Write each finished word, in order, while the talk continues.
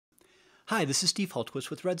Hi, this is Steve Hultquist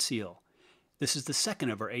with RedSeal. This is the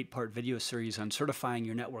second of our 8-part video series on certifying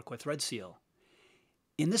your network with RedSeal.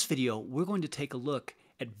 In this video, we're going to take a look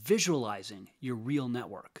at visualizing your real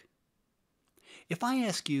network. If I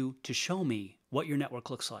ask you to show me what your network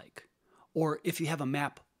looks like, or if you have a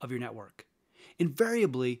map of your network,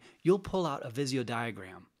 invariably you'll pull out a Visio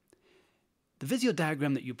diagram. The Visio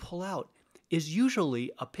diagram that you pull out is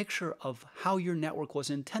usually a picture of how your network was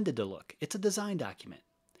intended to look. It's a design document.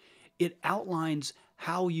 It outlines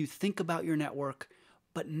how you think about your network,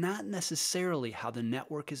 but not necessarily how the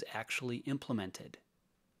network is actually implemented.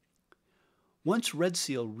 Once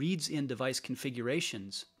RedSeal reads in device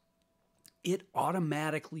configurations, it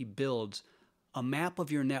automatically builds a map of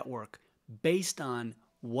your network based on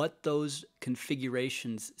what those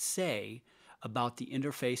configurations say about the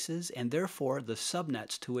interfaces and therefore the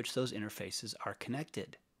subnets to which those interfaces are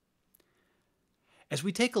connected. As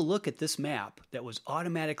we take a look at this map that was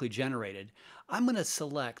automatically generated, I'm going to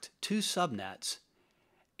select two subnets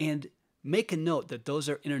and make a note that those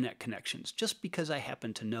are internet connections, just because I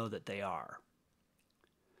happen to know that they are.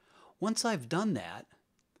 Once I've done that,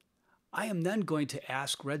 I am then going to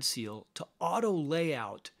ask RedSeal to auto-lay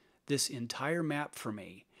out this entire map for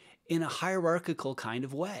me in a hierarchical kind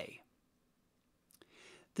of way.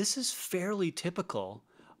 This is fairly typical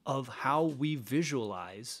of how we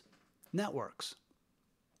visualize networks.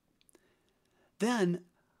 Then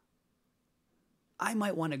I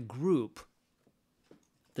might want to group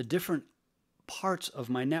the different parts of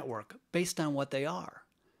my network based on what they are.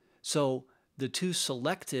 So the two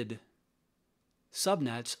selected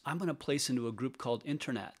subnets I'm going to place into a group called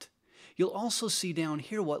Internet. You'll also see down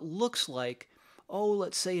here what looks like,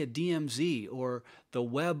 let's say a DMZ or the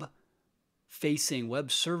web-facing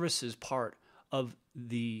web services part of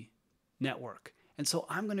the network. And so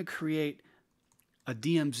I'm going to create a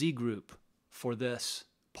DMZ group for this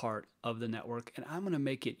part of the network, and I'm going to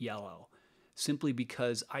make it yellow simply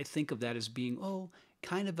because I think of that as being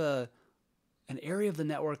kind of an area of the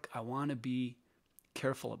network I want to be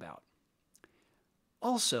careful about.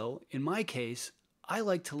 Also, in my case, I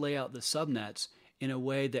like to lay out the subnets in a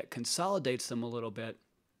way that consolidates them a little bit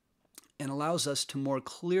and allows us to more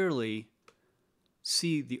clearly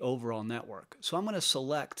see the overall network. So I'm going to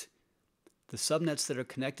select the subnets that are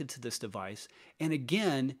connected to this device, and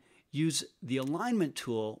again use the alignment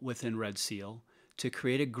tool within RedSeal to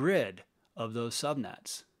create a grid of those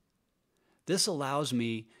subnets. This allows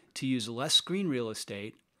me to use less screen real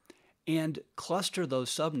estate and cluster those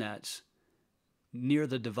subnets near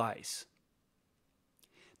the device.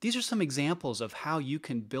 These are some examples of how you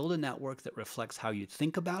can build a network that reflects how you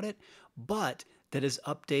think about it, but that is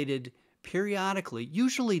updated periodically,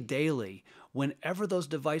 usually daily, whenever those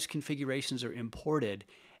device configurations are imported,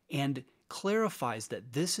 and clarifies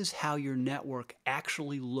that this is how your network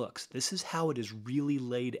actually looks. This is how it is really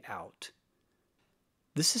laid out.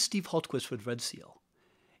 This is Steve Hultquist with RedSeal.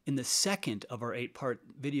 In the second of our 8-part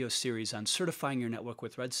video series on certifying your network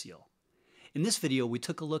with RedSeal. In this video, we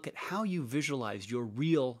took a look at how you visualize your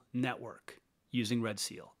real network using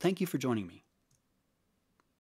RedSeal. Thank you for joining me.